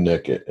 though, too,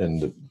 Nick,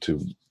 and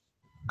to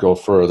go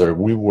further,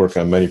 we work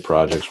on many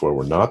projects where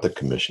we're not the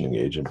commissioning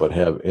agent, but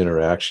have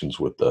interactions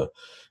with the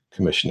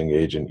commissioning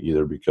agent,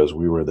 either because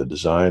we were the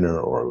designer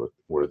or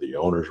we're the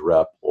owner's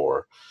rep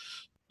or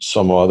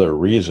some other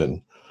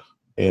reason.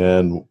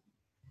 And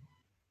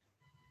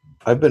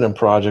I've been in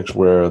projects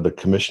where the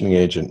commissioning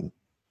agent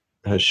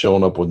has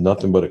shown up with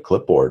nothing but a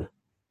clipboard.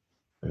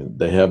 And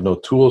they have no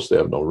tools, they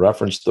have no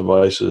reference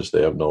devices,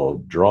 they have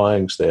no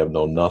drawings, they have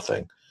no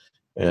nothing.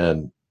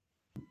 And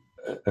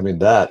I mean,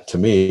 that to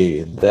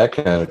me, that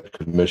kind of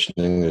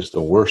commissioning is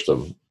the worst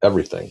of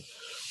everything,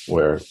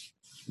 where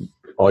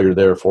all you're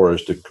there for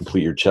is to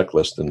complete your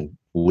checklist and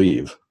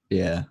leave.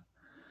 Yeah.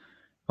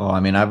 Well, I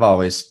mean, I've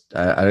always,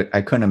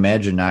 I couldn't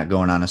imagine not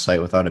going on a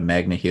site without a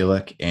Magna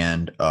Helic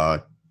and,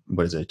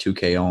 what is it,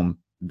 2K ohm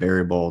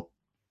variable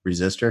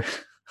resistor?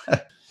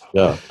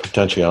 Yeah.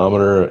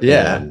 Potentiometer.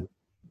 Yeah. And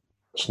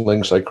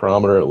sling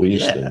psychrometer at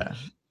least. Yeah.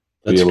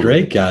 That's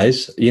great,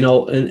 guys.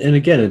 And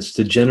again, it's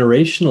the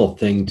generational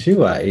thing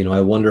too. I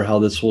wonder how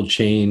this will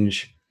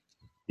change,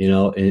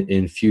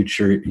 in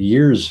future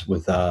years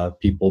with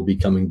people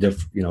becoming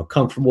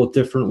comfortable with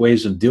different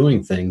ways of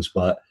doing things.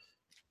 But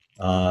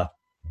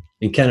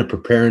in kind of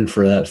preparing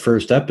for that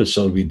first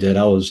episode we did,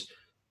 I was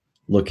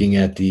looking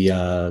at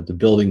the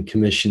Building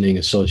Commissioning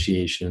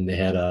Association, and they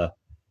had a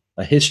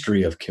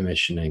history of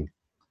commissioning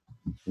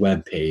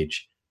webpage.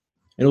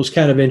 And it was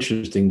kind of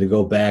interesting to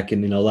go back,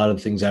 and a lot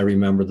of things I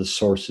remember, the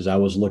sources I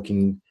was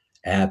looking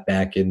at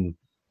back in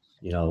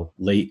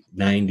late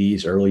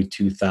 90s, early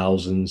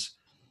 2000s,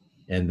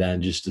 and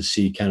then just to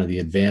see kind of the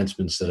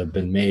advancements that have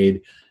been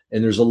made.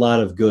 And there's a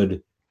lot of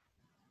good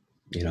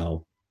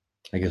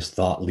I guess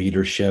thought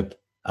leadership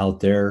out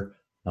there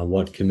on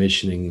what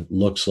commissioning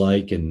looks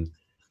like and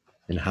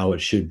how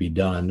it should be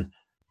done.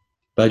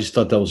 But I just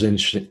thought that was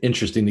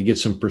interesting to get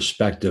some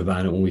perspective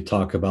on it when we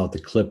talk about the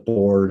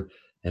clipboard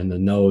and the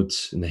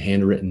notes and the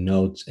handwritten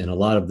notes. And a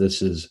lot of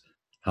this is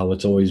how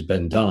it's always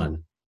been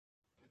done.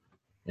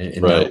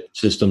 And right. Now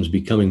systems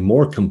becoming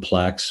more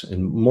complex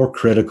and more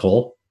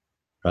critical,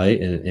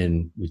 right?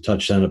 And we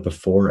touched on it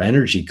before.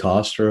 Energy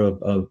costs are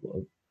a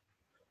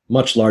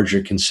much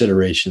larger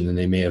consideration than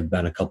they may have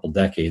been a couple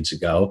decades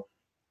ago.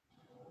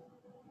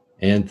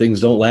 And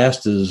things don't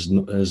last as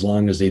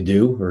long as they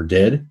do or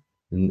did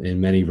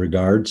in many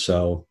regards.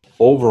 So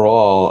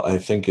overall, I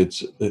think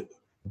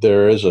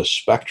there is a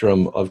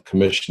spectrum of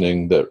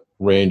commissioning that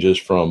ranges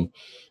from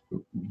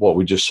what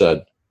we just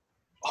said,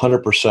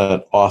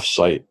 100%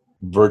 off-site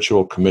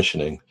virtual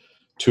commissioning,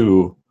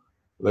 to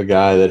the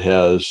guy that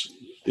has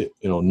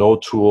no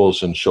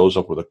tools and shows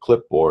up with a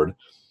clipboard.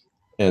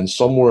 And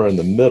somewhere in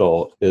the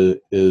middle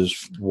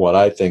is what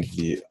I think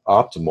the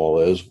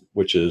optimal is,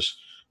 which is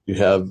you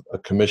have a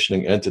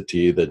commissioning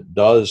entity that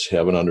does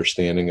have an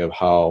understanding of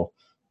how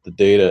the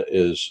data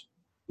is,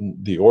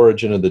 the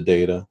origin of the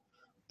data,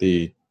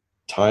 the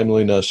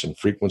timeliness and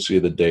frequency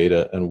of the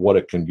data and what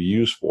it can be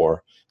used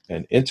for,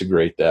 and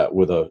integrate that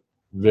with a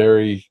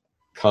very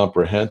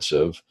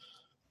comprehensive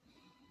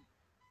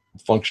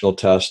functional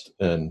test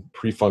and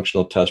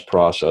pre-functional test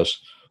process,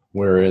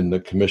 wherein the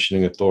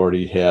commissioning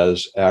authority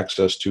has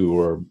access to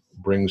or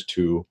brings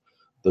to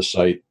the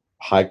site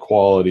high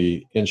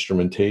quality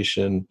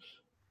instrumentation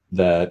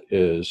that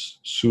is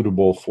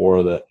suitable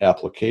for the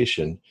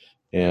application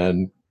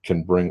and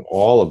can bring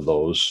all of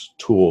those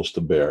tools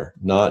to bear,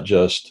 not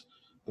just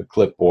the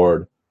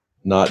clipboard,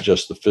 not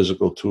just the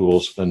physical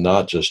tools, and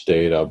not just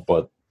data,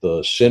 but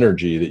the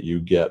synergy that you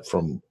get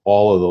from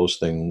all of those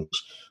things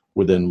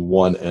within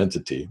one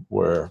entity,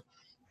 where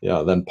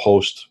then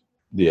post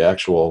the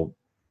actual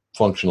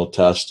functional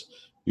test,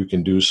 you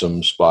can do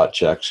some spot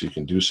checks, you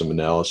can do some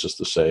analysis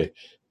to say,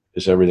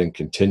 is everything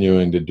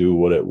continuing to do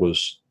what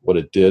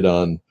it did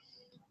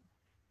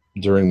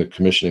during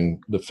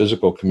the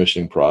physical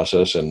commissioning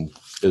process, and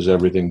is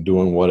everything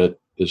doing what it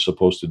is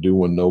supposed to do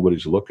when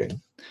nobody's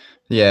looking?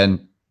 Yeah,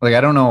 and like,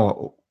 I don't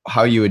know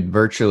how you would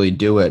virtually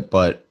do it,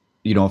 but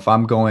if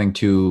I'm going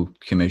to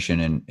commission,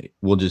 and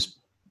we'll just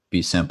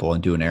be simple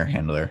and do an air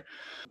handler,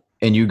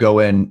 and you go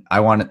in,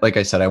 like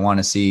I said, I want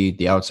to see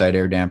the outside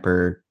air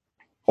damper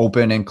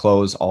open and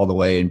close all the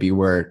way and be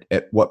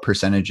what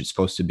percentage it's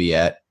supposed to be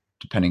at,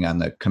 depending on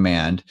the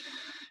command.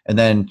 And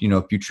then,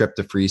 if you trip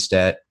the freeze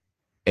stat,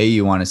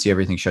 you want to see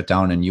everything shut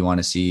down, and you want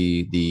to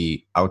see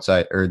the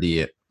outside or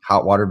the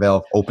hot water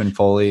valve open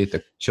fully,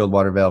 the chilled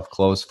water valve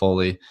closed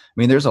fully. I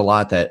mean, there's a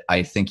lot that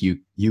I think you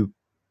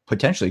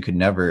potentially could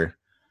never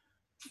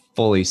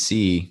fully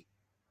see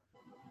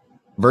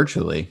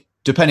virtually,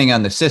 depending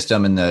on the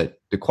system and the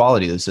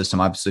quality of the system.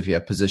 Obviously, if you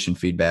have position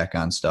feedback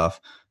on stuff,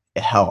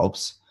 it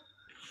helps,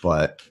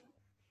 but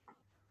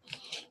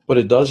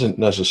it doesn't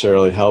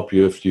necessarily help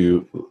you if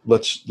you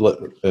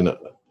and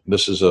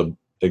this is a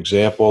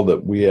example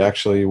that we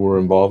actually were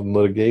involved in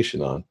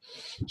litigation on.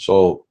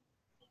 So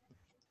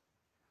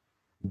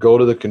go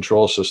to the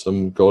control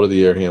system, go to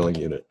the air handling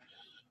unit,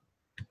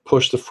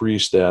 push the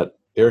freeze stat,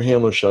 air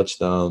handler shuts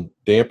down,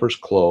 dampers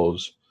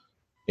close,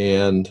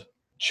 and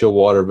chill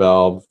water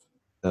valve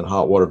and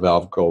hot water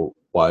valve go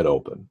wide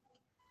open.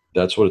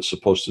 That's what it's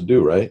supposed to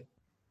do, right?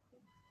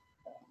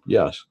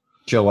 Yes.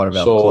 Chill water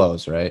valve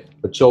close, right?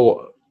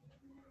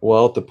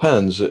 Well, it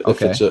depends.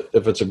 Okay.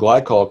 If it's a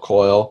glycol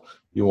coil,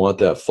 you want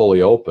that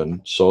fully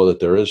open so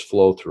that there is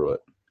flow through it.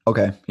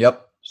 Okay.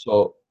 Yep.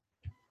 So,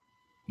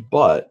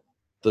 but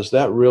does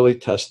that really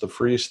test the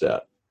freeze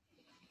stat?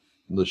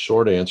 The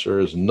short answer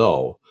is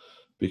no,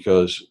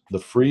 because the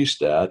freeze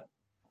stat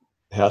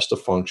has to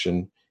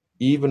function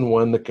even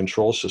when the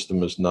control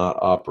system is not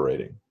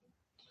operating.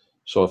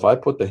 So if I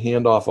put the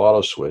handoff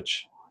auto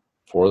switch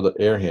for the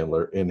air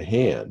handler in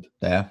hand,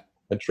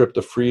 and trip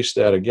the freeze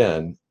stat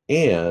again,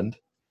 and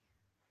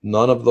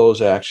none of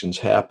those actions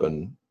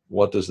happen,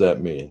 what does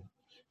that mean?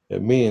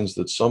 It means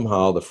that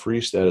somehow the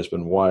freeze stat has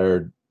been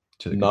wired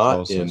to the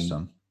control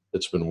system.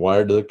 It's been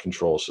wired to the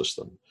control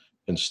system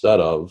instead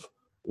of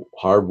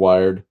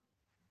hardwired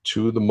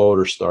to the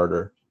motor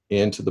starter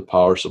and to the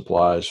power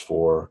supplies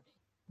for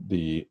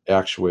the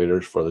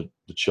actuators for the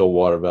chill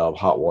water valve,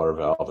 hot water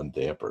valve, and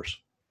dampers.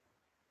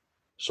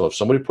 So if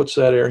somebody puts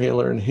that air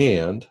handler in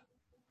hand,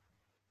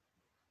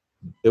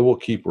 it will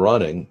keep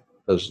running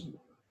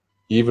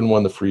even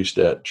when the freeze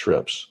stat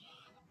trips.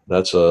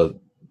 That's a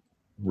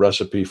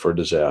recipe for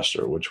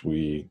disaster, which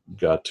we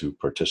got to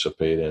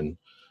participate in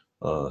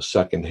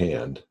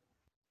secondhand.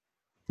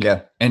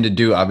 Yeah. And to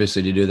do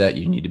that,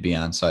 you need to be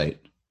on site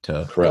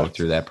to go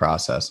through that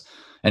process.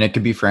 And it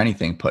could be for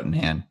anything put in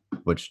hand,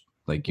 which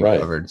like you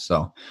covered.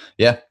 So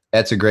yeah,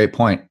 that's a great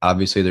point.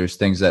 Obviously there's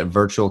things that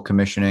virtual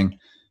commissioning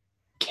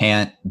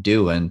can't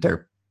do, and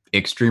they're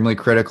extremely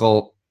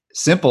critical,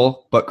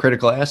 simple, but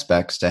critical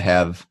aspects to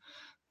have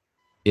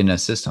in a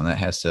system that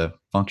has to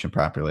function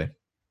properly.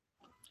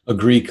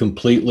 Agree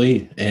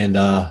completely. And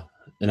I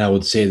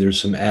would say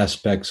there's some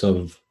aspects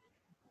of,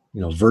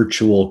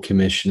 virtual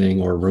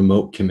commissioning or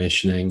remote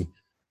commissioning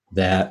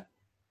that,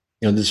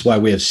 this is why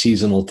we have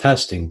seasonal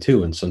testing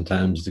too. And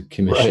sometimes the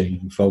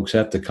commissioning folks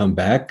have to come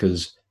back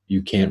because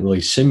you can't really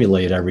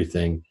simulate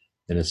everything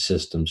in a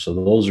system. So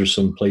those are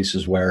some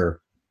places where,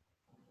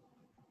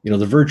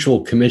 the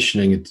virtual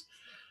commissioning,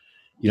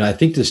 I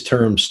think this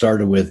term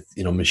started with,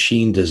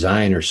 machine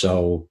design or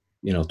so,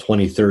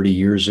 20, 30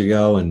 years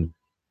ago. And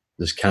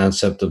this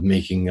concept of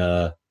making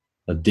a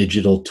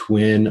digital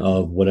twin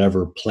of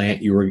whatever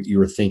plant you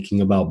were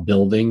thinking about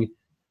building.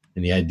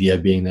 And the idea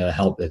being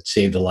that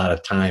saved a lot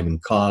of time and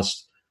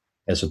cost,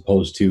 as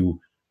opposed to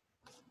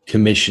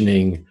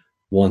commissioning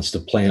once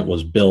the plant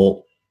was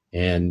built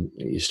and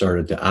you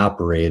started to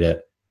operate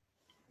it.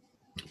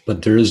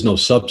 But there is no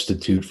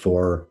substitute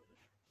for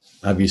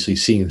obviously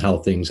seeing how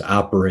things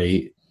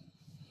operate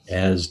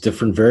as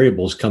different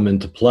variables come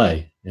into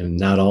play. And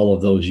not all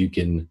of those you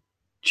can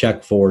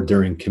check for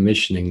during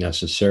commissioning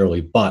necessarily,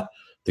 but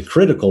the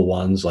critical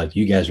ones, like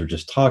you guys were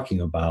just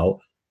talking about,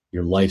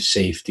 your life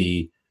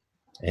safety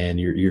and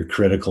your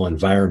critical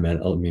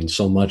environment. I mean,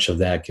 so much of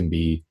that can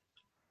be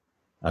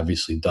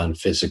obviously done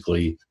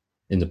physically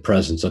in the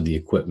presence of the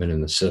equipment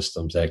and the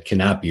systems that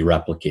cannot be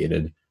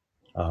replicated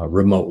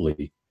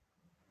remotely.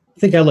 I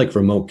think I like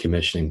remote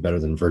commissioning better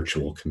than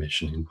virtual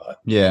commissioning, but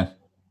Yeah,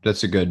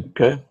 that's a good.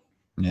 Okay.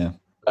 Yeah.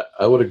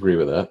 I would agree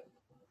with that.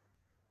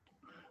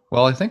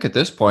 Well, I think at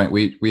this point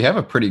we have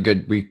a pretty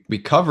good. We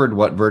covered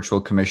what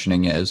virtual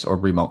commissioning is or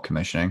remote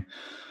commissioning.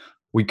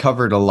 We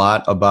covered a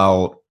lot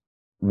about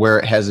where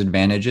it has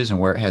advantages and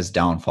where it has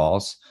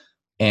downfalls.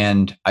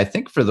 And I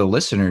think for the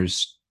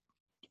listeners,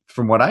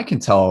 from what I can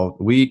tell,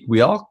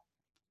 we all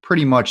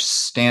pretty much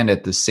stand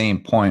at the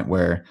same point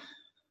where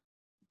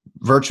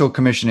virtual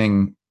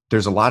commissioning,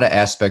 there's a lot of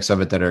aspects of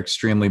it that are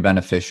extremely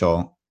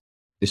beneficial,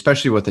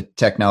 especially with the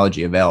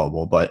technology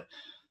available, but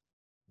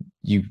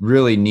you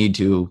really need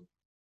to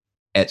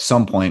at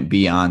some point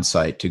be on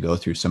site to go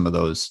through some of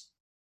those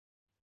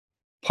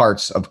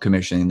parts of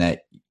commissioning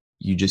that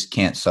you just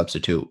can't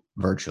substitute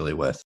virtually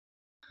with.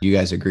 You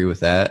guys agree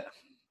with that?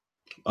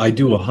 I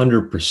do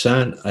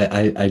 100%.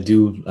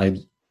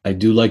 I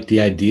do like the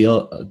idea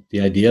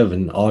of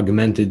an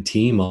augmented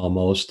team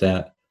almost,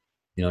 that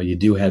you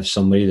do have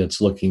somebody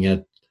that's looking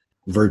at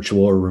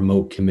virtual or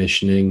remote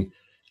commissioning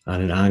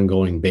on an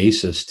ongoing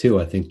basis too.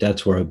 I think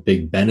that's where a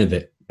big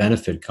benefit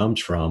comes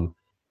from.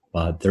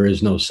 But there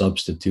is no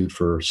substitute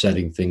for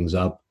setting things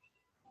up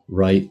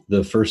right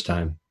the first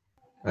time.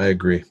 I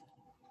agree.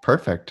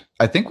 Perfect.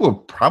 I think we'll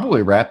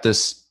probably wrap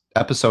this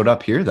episode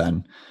up here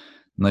then,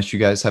 unless you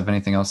guys have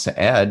anything else to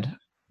add.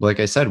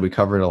 Like I said, we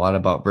covered a lot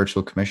about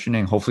virtual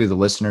commissioning. Hopefully the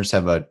listeners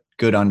have a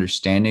good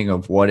understanding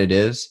of what it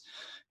is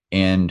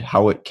and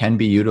how it can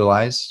be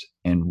utilized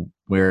and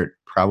where it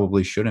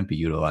probably shouldn't be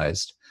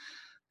utilized.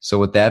 So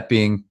with that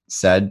being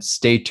said,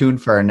 stay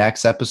tuned for our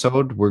next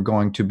episode. We're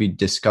going to be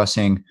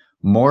discussing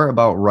more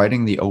about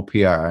writing the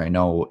OPR. I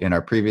know in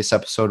our previous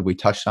episode, we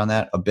touched on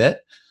that a bit,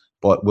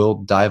 but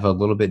we'll dive a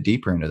little bit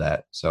deeper into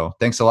that. So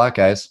thanks a lot,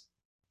 guys.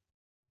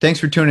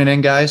 Thanks for tuning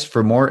in, guys.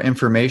 For more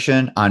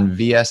information on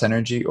VS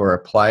Energy or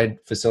Applied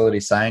Facility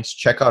Science,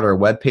 check out our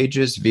web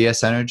pages.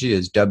 VS Energy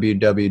is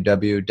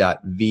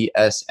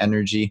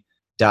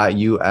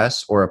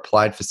www.vsenergy.us, or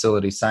Applied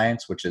Facility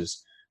Science, which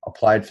is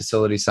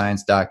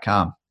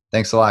appliedfacilityscience.com.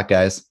 Thanks a lot,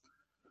 guys.